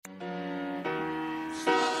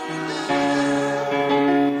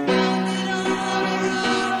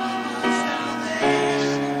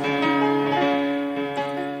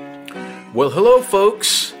Well, hello,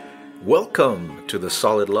 folks. Welcome to the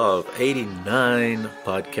Solid Love 89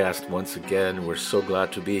 podcast once again. We're so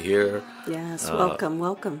glad to be here. Yes,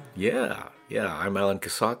 welcome. Yeah. I'm Alan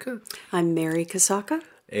Kasaka. I'm Mary Kasaka.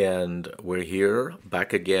 And we're here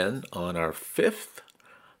back again on our fifth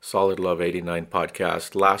Solid Love 89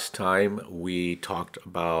 podcast. Last time we talked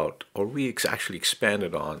about, or we actually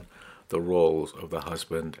expanded on, the roles of the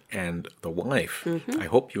husband and the wife. I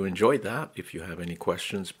hope you enjoyed that. If you have any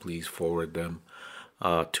questions, please forward them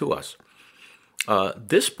to us.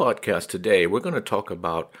 This podcast today, we're going to talk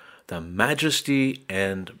about the majesty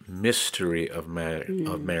and mystery of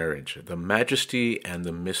marriage. The majesty and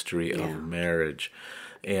the mystery of marriage.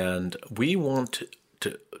 And we want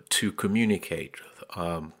to communicate,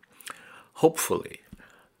 hopefully,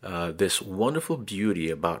 this wonderful beauty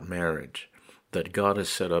about marriage that God has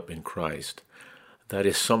set up in Christ, that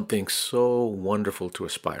is something so wonderful to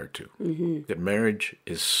aspire to. That marriage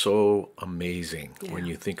is so amazing when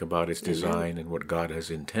you think about its design and what God has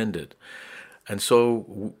intended. And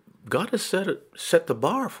so God has set the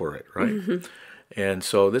bar for it, right? And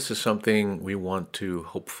so this is something we want to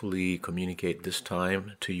hopefully communicate this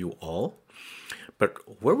time to you all. But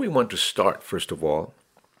where we want to start, first of all,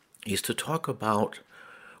 is to talk about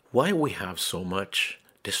why we have so much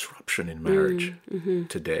disruption in marriage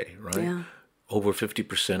today, right? Yeah. Over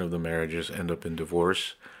 50% of the marriages end up in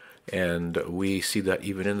divorce, and we see that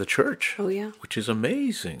even in the church, which is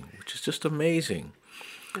amazing, which is just amazing.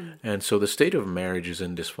 And so the state of marriage is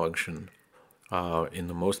in dysfunction in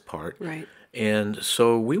the most part. Right. And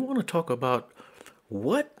so we want to talk about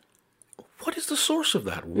what is the source of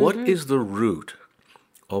that? What is the root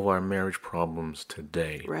of our marriage problems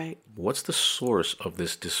today? Right. What's the source of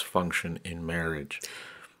this dysfunction in marriage?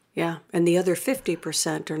 Yeah, and the other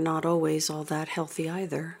 50% are not always all that healthy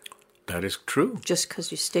either. That is true. Just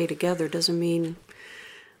because you stay together doesn't mean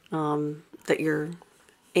that you're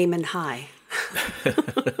aiming high.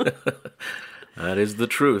 That is the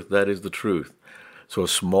truth. That is the truth. So a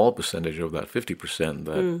small percentage of that 50%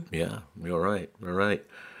 that, you're right.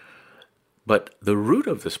 But the root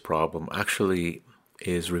of this problem actually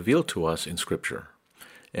is revealed to us in Scripture.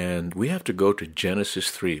 And we have to go to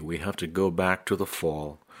Genesis 3. We have to go back to the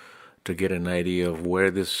fall to get an idea of where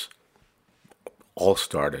this all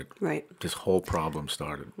started. Right. This whole problem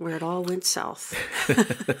started. Where it all went south.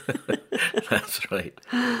 That's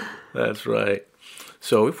right.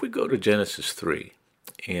 So if we go to Genesis 3,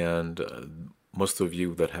 and most of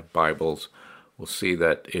you that have Bibles will see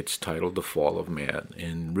that it's titled The Fall of Man.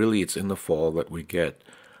 And really it's in the fall that we get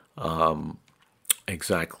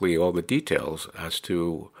exactly all the details as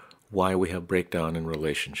to why we have breakdown in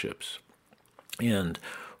relationships. And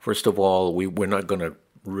first of all, we're not going to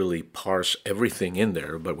really parse everything in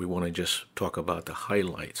there, but we want to just talk about the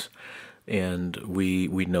highlights. And we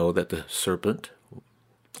know that the serpent,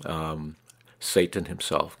 Satan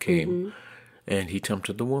himself, came and he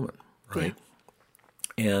tempted the woman, right?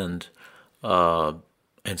 Yeah.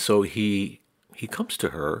 And so he comes to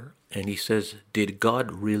her and he says, did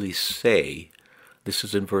God really say, this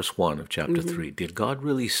is in verse 1 of chapter 3, did God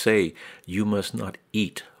really say you must not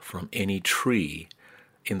eat from any tree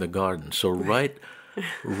in the garden? So right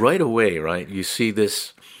away, right, you see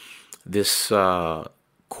this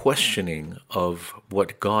questioning of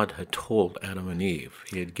what God had told Adam and Eve.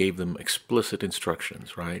 He had gave them explicit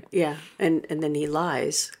instructions, right? Yeah, and then he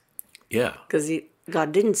lies. Yeah. Because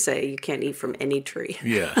God didn't say you can't eat from any tree.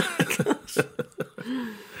 Yeah.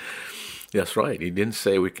 That's right. He didn't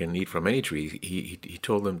say we can eat from any tree. He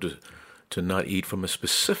told them to not eat from a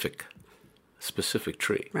specific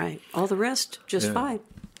tree. Right. All the rest, just fine.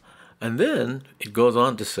 And then it goes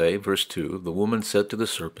on to say, verse 2, the woman said to the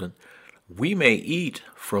serpent, we may eat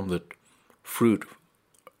from the fruit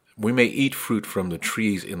from the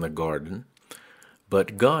trees in the garden,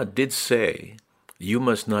 but God did say, you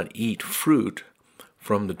must not eat fruit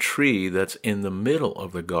from the tree that's in the middle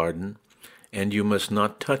of the garden, and you must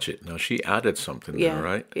not touch it. Now, she added something there,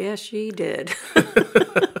 right? Yeah, she did.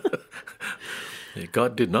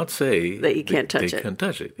 God did not say that you can't touch it. They can't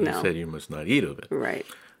touch it. He said you must not eat of it. Right.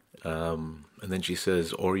 And then she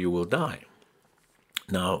says, or you will die.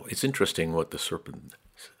 Now, it's interesting what the serpent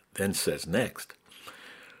then says next.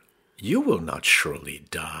 You will not surely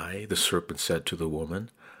die, the serpent said to the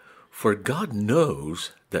woman, for God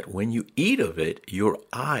knows that when you eat of it, your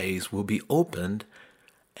eyes will be opened,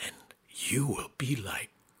 and you will be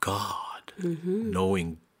like God,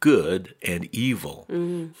 knowing good and evil.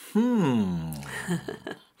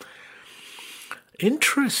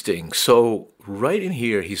 Interesting. So right in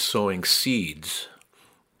here, he's sowing seeds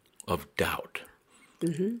of doubt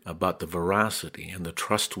about the veracity and the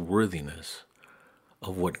trustworthiness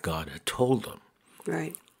of what God had told them.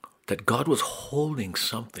 Right. That God was holding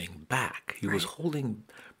something back. He was Right. holding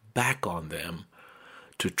back on them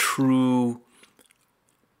to true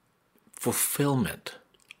fulfillment,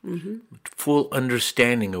 full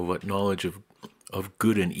understanding of what knowledge of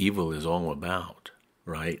good and evil is all about,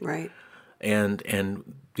 right? Right. And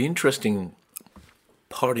the interesting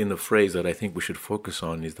part in the phrase that I think we should focus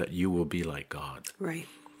on is that you will be like God. Right.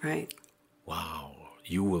 Right. Wow,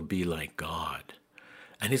 you will be like God.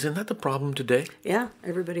 And isn't that the problem today? Yeah.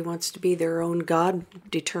 Everybody wants to be their own God,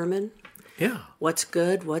 determine Yeah. what's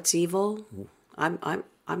good, what's evil.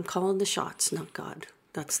 I'm calling the shots, not God.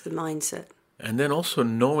 That's the mindset. And then also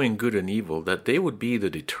knowing good and evil, that they would be the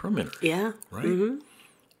determiner, Yeah. right?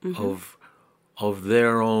 Of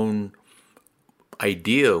their own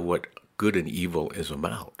idea what good and evil is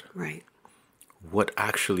about. Right. What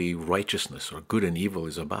actually righteousness or good and evil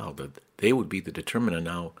is about, that they would be the determiner.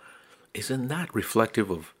 Now, isn't that reflective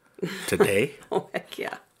of today? Oh, heck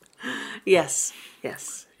yeah. Yes.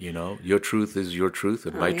 Yes. You know, your truth is your truth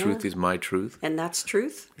and my truth is my truth. And that's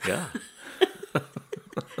truth? Yeah.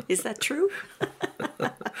 Is that true?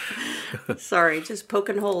 Sorry, just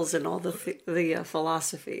poking holes in all the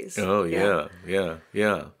philosophies. Oh, yeah.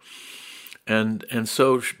 And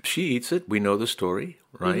so she eats it. We know the story,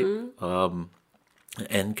 right?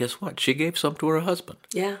 And guess what? She gave some to her husband.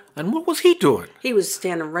 Yeah. And what was he doing? He was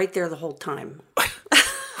standing right there the whole time.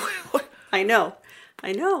 I know.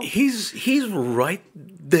 He's right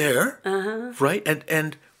there, right?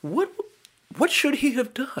 And what should he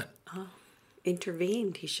have done?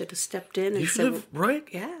 Intervened. He should have stepped in and He said, should have, right?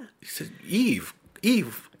 Yeah. He said, Eve,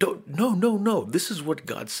 don't, no. This is what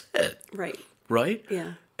God said, Right. right?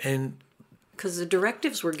 Yeah. And Because the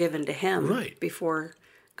directives were given to him Right. before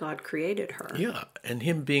God created her. yeah, and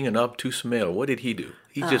him being an obtuse male, what did he do?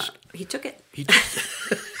 He He took it. he just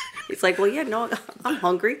He's like, well, yeah, no, I'm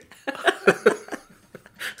hungry.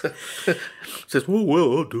 says,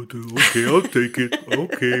 well, okay, I'll take it.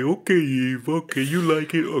 Okay, Eve. Okay, you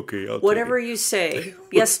like it. Okay, I'll Whatever take it. you say.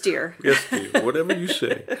 Yes, dear. Yes, dear. Whatever you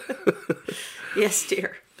say. Yes,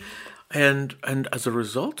 dear. And as a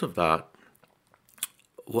result of that,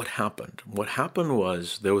 what happened? What happened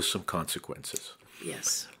was there was some consequences.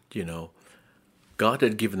 Yes. You know, God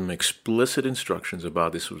had given them explicit instructions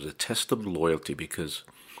about this was a test of loyalty because,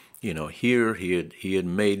 you know, here he had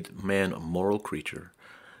made man a moral creature,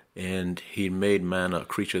 and he made man a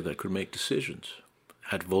creature that could make decisions,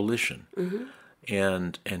 had volition,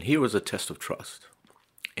 and here was a test of trust,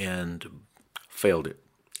 and failed it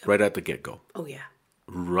right at the get-go. Oh, yeah.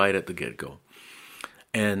 Right at the get-go.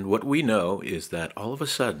 And what we know is that all of a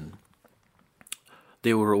sudden,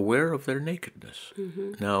 they were aware of their nakedness.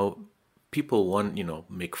 Now, people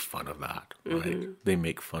make fun of that, right? They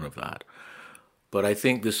make fun of that. But I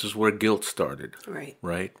think this is where guilt started, Right.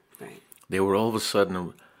 right? Right. They were all of a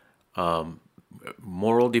sudden,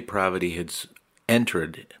 moral depravity had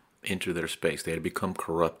entered into their space. They had become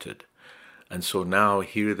corrupted. And so now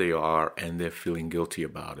here they are, and they're feeling guilty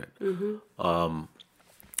about it.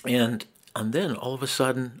 And then all of a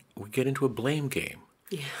sudden, we get into a blame game.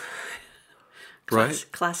 Yeah. Right?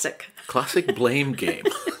 Classic. Classic blame game.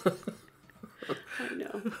 I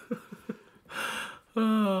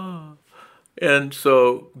know. And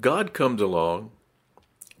so God comes along,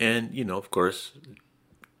 and, of course,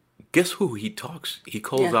 guess who he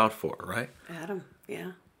calls out for, right? Adam.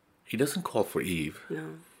 Yeah. He doesn't call for Eve.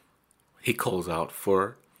 No. He calls out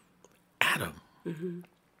for Adam.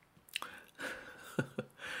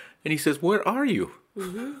 And he says, where are you?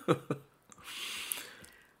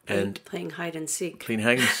 And playing hide and seek. playing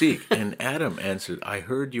hide and seek. And Adam answered, I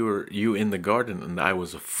heard you in the garden, and I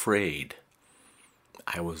was afraid.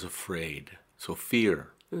 I was afraid. So fear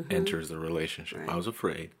enters the relationship. Right. I was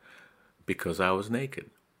afraid because I was naked.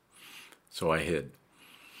 So I hid.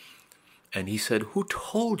 And he said, who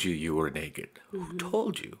told you were naked? Who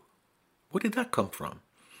told you? Where did that come from?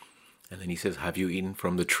 And then he says, have you eaten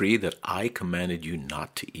from the tree that I commanded you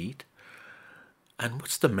not to eat? And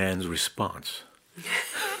what's the man's response?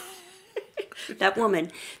 That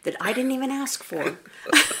woman that I didn't even ask for.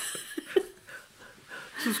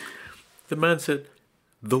 The man said,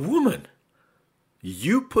 the woman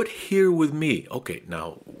you put here with me. Okay,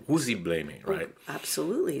 now, who's he blaming, right?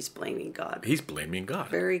 Absolutely, he's blaming God. He's blaming God.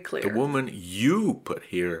 Very clear. The woman you put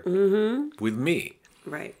here with me.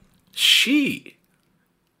 Right. She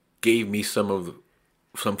gave me some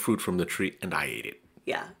fruit from the tree, and I ate it.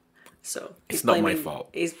 Yeah. So It's not my fault.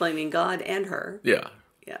 He's blaming God and her. Yeah,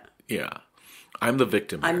 Yeah. yeah. I'm the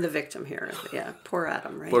victim here. I'm the victim here. Yeah. Poor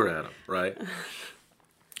Adam, right? Poor Adam, right?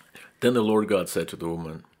 Then the Lord God said to the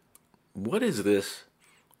woman, what is this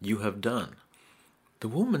you have done? The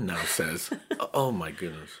woman now says, oh my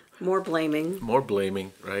goodness. More blaming. More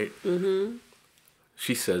blaming, right? Mm-hmm.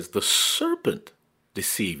 She says, the serpent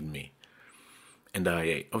deceived me and I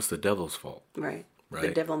ate. Oh, it's the devil's fault. Right. Right.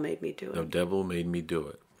 The devil made me do it. The devil made me do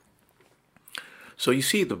it. So you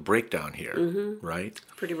see the breakdown here, right?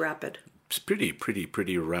 Pretty rapid. It's pretty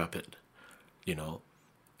rapid. You know,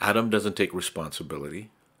 Adam doesn't take responsibility.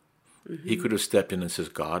 He could have stepped in and says,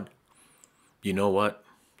 God, you know what?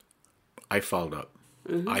 I fouled up.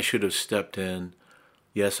 I should have stepped in.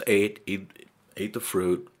 Yes, ate the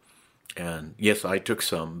fruit. And yes, I took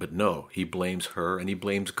some, but no, he blames her and he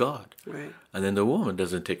blames God. Right. And then the woman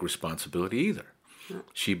doesn't take responsibility either. No.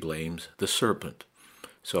 She blames the serpent.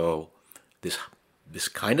 So this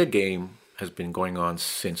kind of game has been going on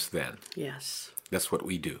since then. Yes. That's what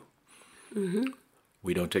we do.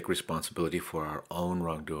 We don't take responsibility for our own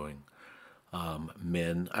wrongdoing.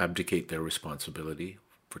 Men abdicate their responsibility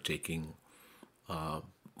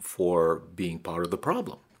for being part of the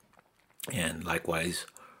problem. And likewise,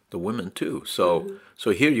 the women too. So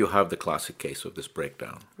here you have the classic case of this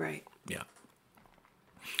breakdown. Right. Yeah.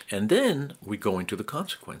 And then we go into the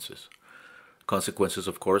consequences. Consequences,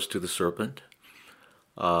 of course, to the serpent.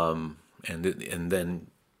 And then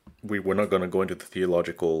we're not going to go into the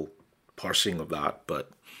theological parsing of that,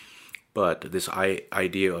 but this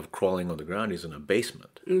idea of crawling on the ground is an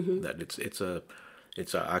abasement. That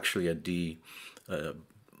it's actually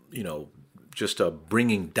just a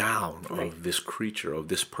bringing down of this creature, of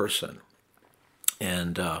this person,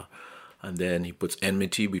 and then he puts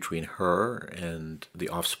enmity between her and the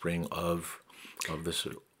offspring of this.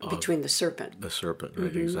 Between the serpent. The serpent,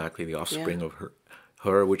 right? Exactly, the offspring of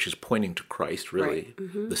her, which is pointing to Christ, really,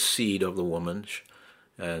 the seed of the woman,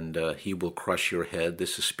 and he will crush your head.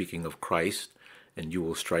 This is speaking of Christ, and you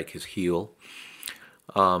will strike his heel.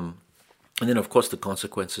 And then, of course, the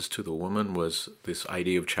consequences to the woman was this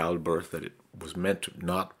idea of childbirth, that it was meant to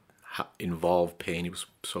not involve pain. It was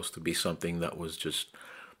supposed to be something that was just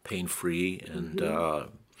pain-free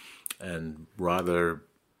and rather,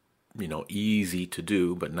 easy to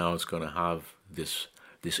do. But now it's going to have this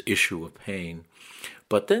issue of pain.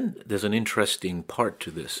 But then there's an interesting part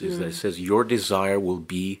to this, is that it says, your desire will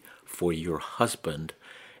be for your husband,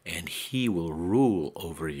 and he will rule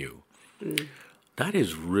over you. That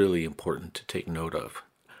is really important to take note of.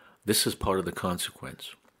 This is part of the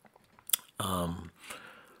consequence.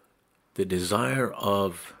 The desire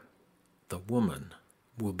of the woman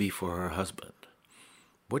will be for her husband.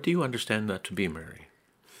 What do you understand that to be, Mary?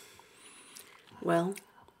 Well,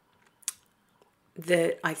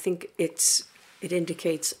 I think it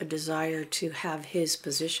indicates a desire to have his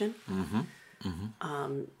position,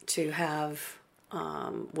 to have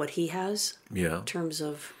what he has in terms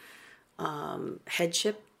of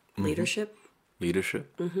headship, leadership.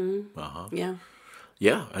 Leadership? Yeah.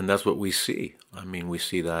 Yeah, and that's what we see. I mean, we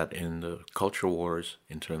see that in the culture wars,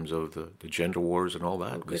 in terms of the gender wars and all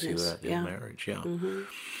that. We see that in marriage,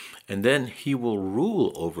 And then he will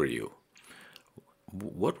rule over you.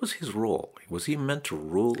 What was his role? Was he meant to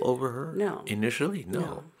rule over her? No. Initially?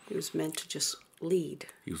 No. He was meant to just lead.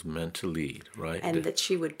 He was meant to lead, right? And that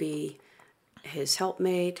she would be his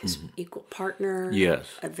helpmate, his equal partner. Yes.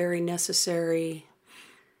 A very necessary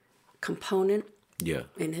component Yeah.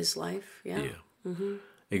 in his life. Yeah.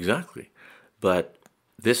 Exactly. But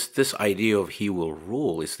this idea of he will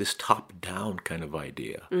rule is this top-down kind of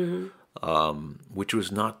idea, which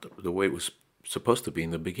was not the way it was supposed to be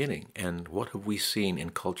in the beginning. And what have we seen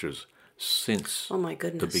in cultures since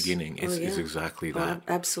the beginning is exactly that.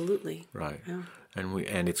 Absolutely. Right. Yeah.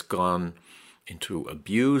 And it's gone into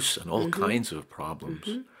abuse and all kinds of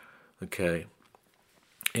problems. Okay.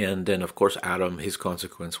 And then, of course, Adam, his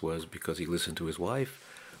consequence was because he listened to his wife.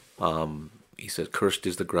 He said, cursed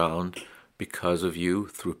is the ground because of you.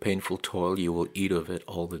 Through painful toil, you will eat of it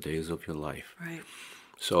all the days of your life. Right.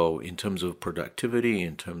 So in terms of productivity,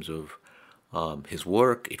 in terms of his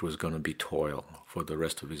work, it was going to be toil for the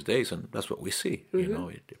rest of his days. And that's what we see.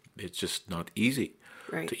 It's just not easy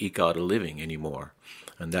to eke out a living anymore.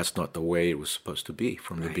 And that's not the way it was supposed to be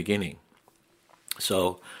from the beginning.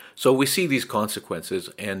 So we see these consequences,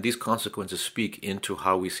 and these consequences speak into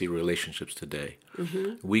how we see relationships today.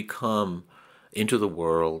 We come into the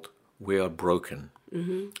world, we are broken,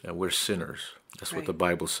 and we're sinners. That's what the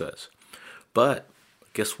Bible says. But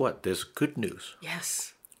guess what? There's good news.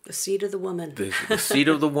 Yes, the seed of the woman. The seed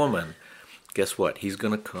of the woman. Guess what? He's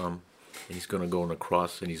going to come, and he's going to go on the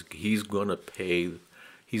cross, and he's going to pay.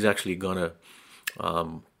 He's actually going to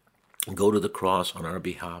go to the cross on our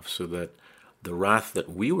behalf, so that the wrath that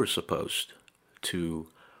we were supposed to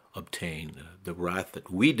obtain, the wrath that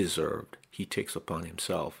we deserved, he takes upon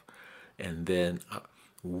himself. And then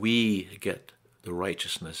we get the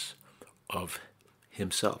righteousness of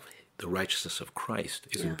himself. The righteousness of Christ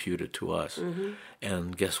is imputed to us.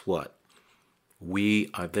 And guess what? We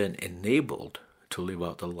are then enabled to live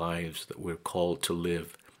out the lives that we're called to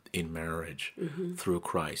live in marriage through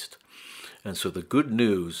Christ. And so the good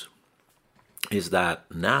news is that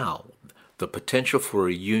now the potential for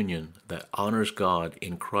a union that honors God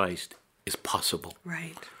in Christ is possible.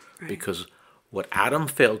 Right. Because what Adam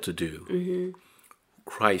failed to do,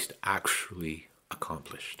 Christ actually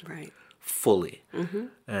accomplished. Right. Fully.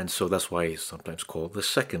 And so that's why he's sometimes called the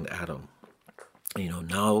second Adam.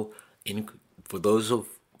 Now for those of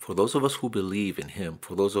us who believe in him,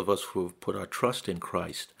 for those of us who have put our trust in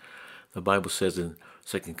Christ, the Bible says in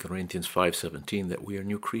 2 Corinthians 5:17 that we are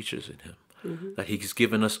new creatures in him, that he's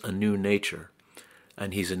given us a new nature,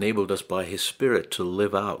 and he's enabled us by his Spirit to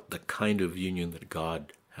live out the kind of union that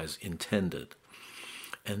God has intended.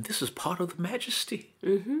 And this is part of the majesty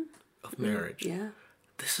of marriage. Yeah.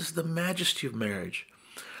 This is the majesty of marriage,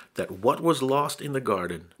 that what was lost in the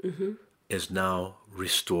garden is now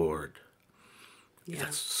restored. Yeah.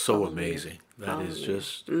 That's so amazing. That is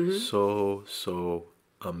just so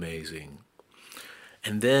amazing.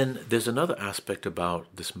 And then there's another aspect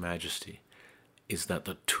about this majesty, is that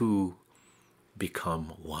the two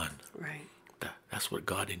become one. Right. That's what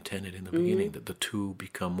God intended in the beginning, that the two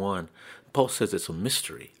become one. Paul says it's a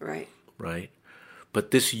mystery. Right. Right?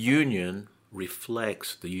 But this union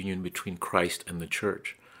reflects the union between Christ and the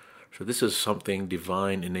church. So this is something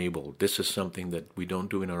divine enabled. This is something that we don't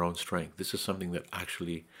do in our own strength. This is something that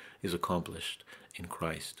actually is accomplished in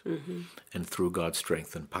Christ and through God's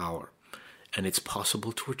strength and power. And it's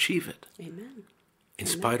possible to achieve it. Amen. In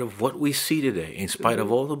spite of what we see today, in spite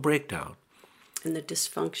of all the breakdown. And the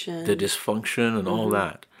dysfunction. And all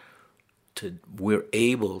that. We're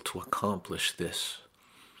able to accomplish this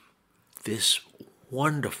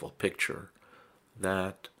wonderful picture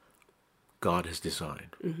that God has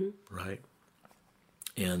designed, right?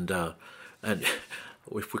 And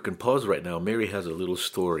if we can pause right now, Mary has a little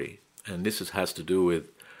story, and this has to do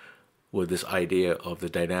with this idea of the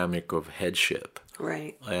dynamic of headship,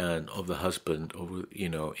 right, and of the husband, over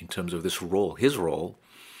in terms of this role, his role,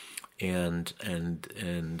 and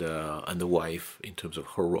the wife in terms of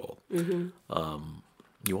her role.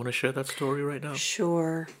 You want to share that story right now?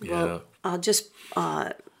 Sure. Yeah. Well, I'll just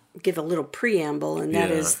give a little preamble, and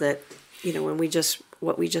that is that, when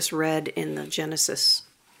what we just read in the Genesis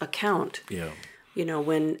account,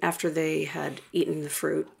 when after they had eaten the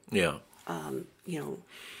fruit,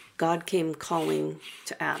 God came calling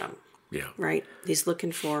to Adam. Yeah. Right? He's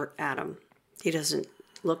looking for Adam.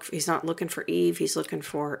 He's not looking for Eve, he's looking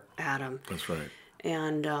for Adam. That's right.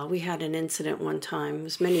 And we had an incident one time, it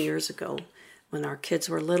was many years ago, when our kids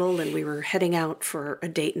were little and we were heading out for a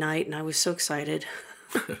date night, and I was so excited.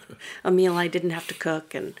 A meal I didn't have to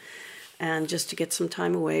cook, and just to get some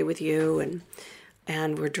time away with you,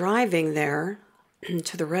 and we're driving there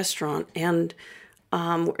to the restaurant, and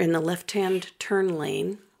we're in the left-hand turn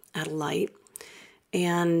lane at a light,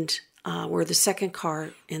 and we're the second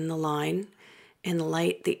car in the line, and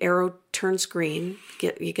the arrow turns green.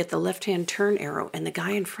 You get the left-hand turn arrow, and the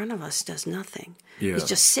guy in front of us does nothing. Yeah. He's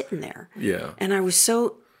just sitting there. Yeah. And I was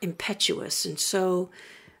so impetuous and so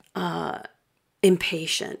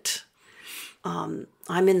impatient. I'm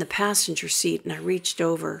in the passenger seat, and I reached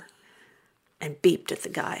over and beeped at the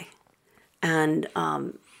guy, and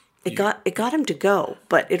it got him to go,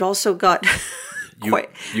 but it also got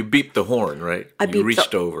You beeped the horn, right? You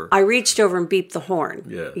reached over. I reached over and beeped the horn.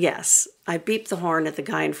 Yeah. Yes, I beeped the horn at the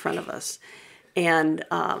guy in front of us, and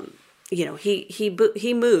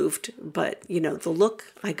he moved, but the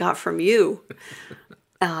look I got from you,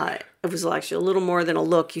 it was actually a little more than a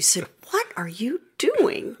look. You said, "What are you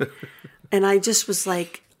doing?" And I just was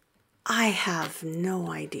like, I have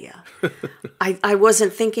no idea. I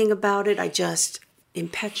wasn't thinking about it. I just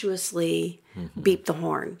impetuously beeped the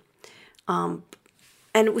horn.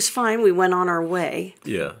 And it was fine. We went on our way.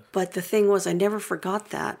 Yeah. But the thing was, I never forgot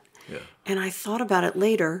that. Yeah. And I thought about it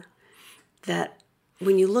later, that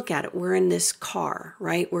when you look at it, we're in this car,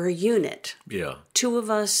 right? We're a unit. Yeah. Two of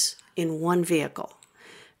us in one vehicle.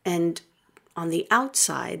 And on the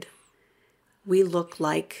outside, we look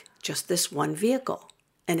like just this one vehicle.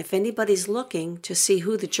 And if anybody's looking to see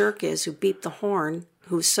who the jerk is who beeped the horn,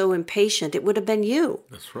 who's so impatient, it would have been you.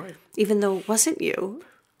 That's right. Even though it wasn't you.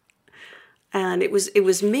 And it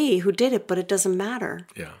was me who did it, but it doesn't matter.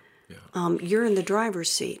 Yeah, yeah. You're in the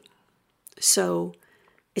driver's seat. So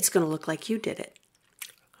it's going to look like you did it.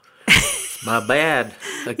 My bad.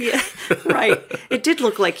 Yeah, right. It did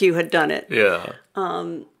look like you had done it. Yeah.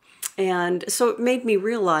 And so it made me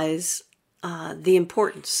realize the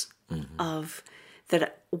importance of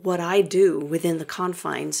that, what I do within the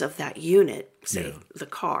confines of that unit, say the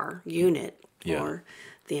car unit, or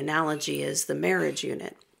the analogy is the marriage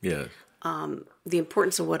unit. Yes. The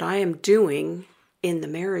importance of what I am doing in the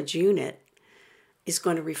marriage unit is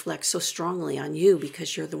going to reflect so strongly on you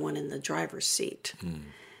because you're the one in the driver's seat.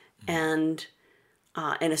 And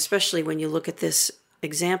especially when you look at this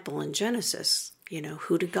example in Genesis, you know,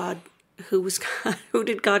 who did God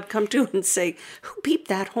come to and say, who beeped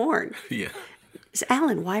that horn? Yeah. It's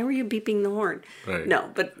Alan, why were you beeping the horn? Right.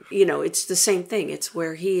 No, but you know, it's the same thing. It's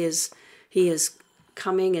where he is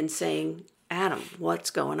coming and saying, Adam,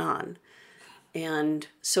 what's going on? And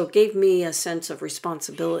so it gave me a sense of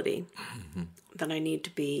responsibility that I need to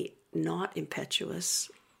be not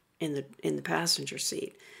impetuous in the passenger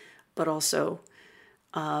seat, but also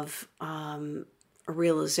of a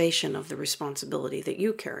realization of the responsibility that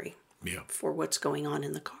you carry for what's going on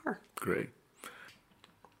in the car. Great.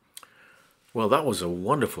 Well, that was a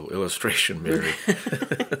wonderful illustration, Mary.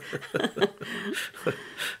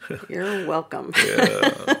 You're welcome.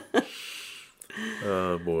 Yeah.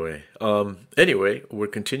 Oh, boy. Anyway, we're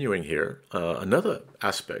continuing here. Another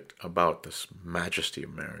aspect about this majesty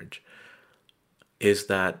of marriage is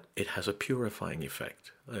that it has a purifying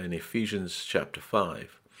effect. In Ephesians chapter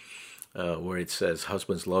 5, where it says,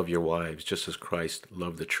 husbands, love your wives just as Christ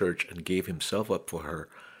loved the church and gave himself up for her.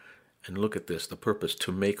 And look at this, the purpose,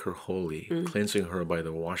 to make her holy, cleansing her by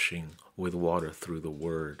the washing with water through the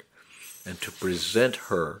word, and to present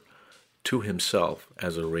her to himself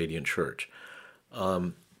as a radiant church.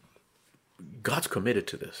 God's committed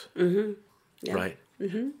to this, right?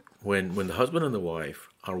 When the husband and the wife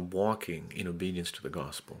are walking in obedience to the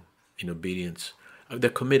gospel, in obedience, they're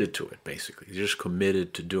committed to it, basically. They're just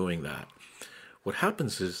committed to doing that. What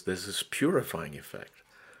happens is there's this purifying effect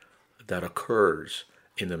that occurs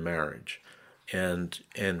in the marriage, and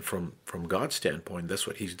from God's standpoint, that's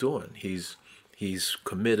what he's doing. He's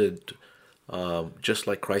committed, just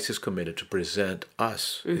like Christ is committed to present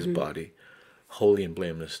us, his body, holy and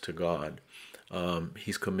blameless to God.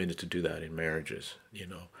 He's committed to do that in marriages, you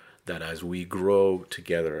know, that as we grow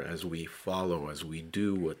together, as we follow, as we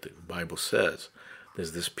do what the Bible says,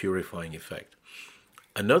 there's this purifying effect.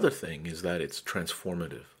 Another thing is that it's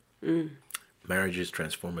transformative. Marriage is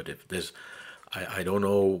transformative. I don't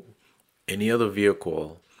know any other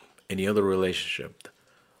vehicle, any other relationship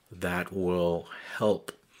that will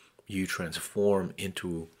help you transform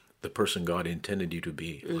into the person God intended you to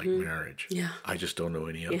be, like marriage. Yeah. I just don't know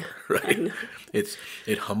any other, right?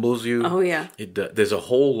 It humbles you. Oh, yeah. There's a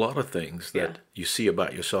whole lot of things that you see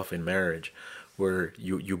about yourself in marriage where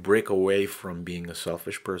you break away from being a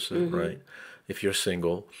selfish person, right? If you're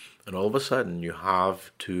single, and all of a sudden you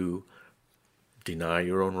have to deny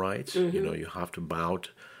your own rights. You know, you have to bow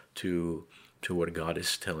to what God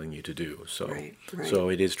is telling you to do. So, so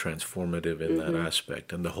it is transformative in that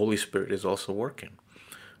aspect, and the Holy Spirit is also working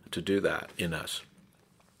to do that in us.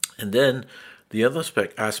 And then the other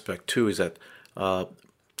aspect too is that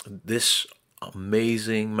this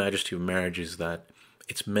amazing majesty of marriage is that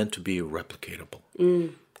it's meant to be replicatable.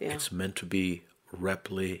 It's meant to be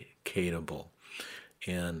replicatable.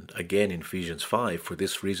 And again, in Ephesians 5, for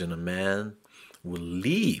this reason, a man will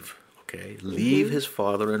leave his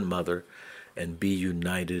father and mother and be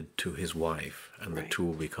united to his wife, and the two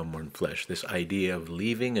will become one flesh. This idea of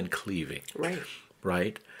leaving and cleaving.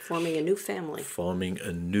 Right? Forming a new family. Forming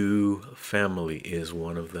a new family is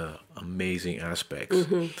one of the amazing aspects.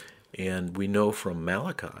 And we know from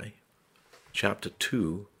Malachi chapter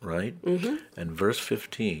 2, right? And verse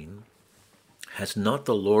 15, has not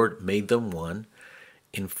the Lord made them one?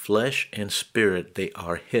 In flesh and spirit they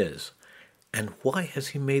are his. And why has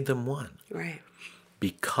he made them one? Right.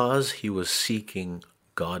 Because he was seeking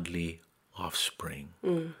godly offspring.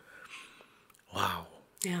 Wow.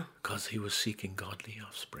 Yeah. Because he was seeking godly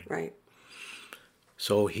offspring. Right.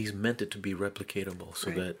 So he's meant it to be replicatable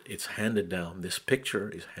so that it's handed down. This picture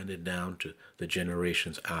is handed down to the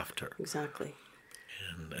generations after. Exactly.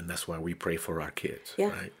 And that's why we pray for our kids. Yeah.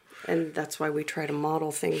 Right? And that's why we try to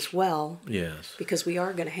model things well. Yes. Because we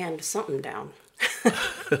are going to hand something down.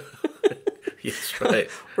 Yes, right.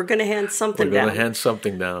 We're going to hand something down. We're going to hand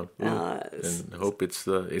something down, and hope it's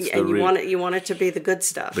the. And you want it to be the good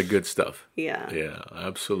stuff. The good stuff. Yeah. Yeah,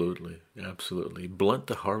 absolutely, blunt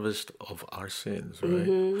the harvest of our sins,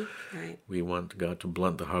 right? Right. We want God to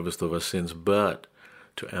blunt the harvest of our sins, but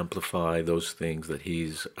to amplify those things that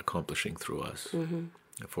He's accomplishing through us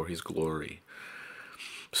for His glory.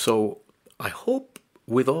 So I hope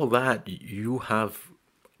with all that you have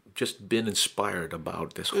just been inspired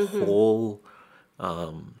about this whole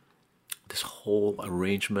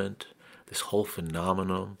arrangement, this whole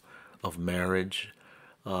phenomenon of marriage.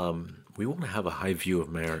 We want to have a high view of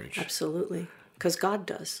marriage. Absolutely. Because God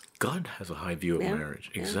does. God has a high view of Yeah, marriage.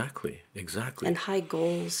 yeah. Exactly. And high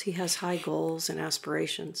goals. He has high goals and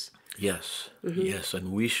aspirations. Yes. Yes.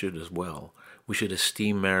 And we should as well. We should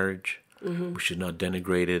esteem marriage. We should not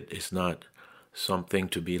denigrate it. It's not something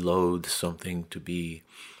to be loathed, something to be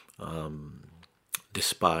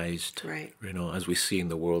despised. Right. You know, as we see in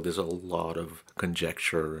the world, there's a lot of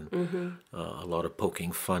conjecture and a lot of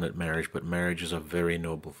poking fun at marriage, but marriage is a very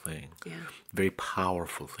noble thing, very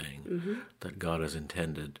powerful thing that God has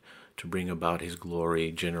intended to bring about his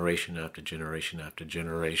glory generation after generation after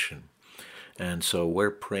generation. And so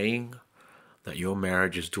we're praying that your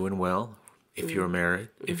marriage is doing well. If you're married,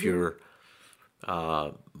 if you're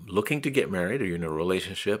looking to get married or you're in a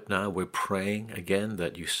relationship now, we're praying again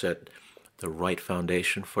that you set the right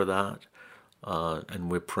foundation for that.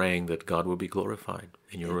 And we're praying that God will be glorified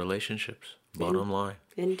in your relationships, bottom line.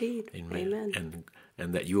 Indeed. Amen.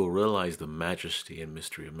 And that you will realize the majesty and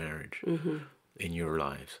mystery of marriage in your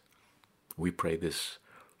lives. We pray this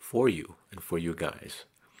for you and for you guys.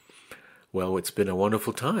 Well, it's been a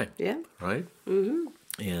wonderful time. Yeah. Right?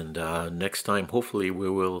 And next time, hopefully, we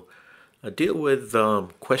will deal with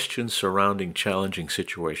questions surrounding challenging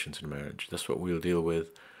situations in marriage. That's what we'll deal with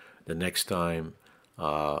the next time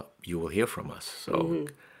you will hear from us. So,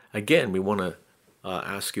 again, we want to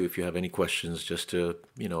ask you if you have any questions, just to,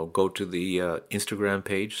 go to the Instagram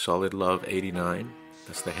page, Solid Love 89.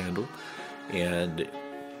 That's the handle. And,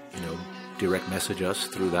 direct message us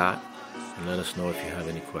through that and let us know if you have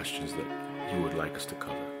any questions that you would like us to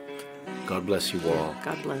cover. God bless you all.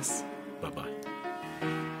 God bless.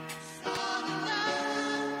 Bye-bye.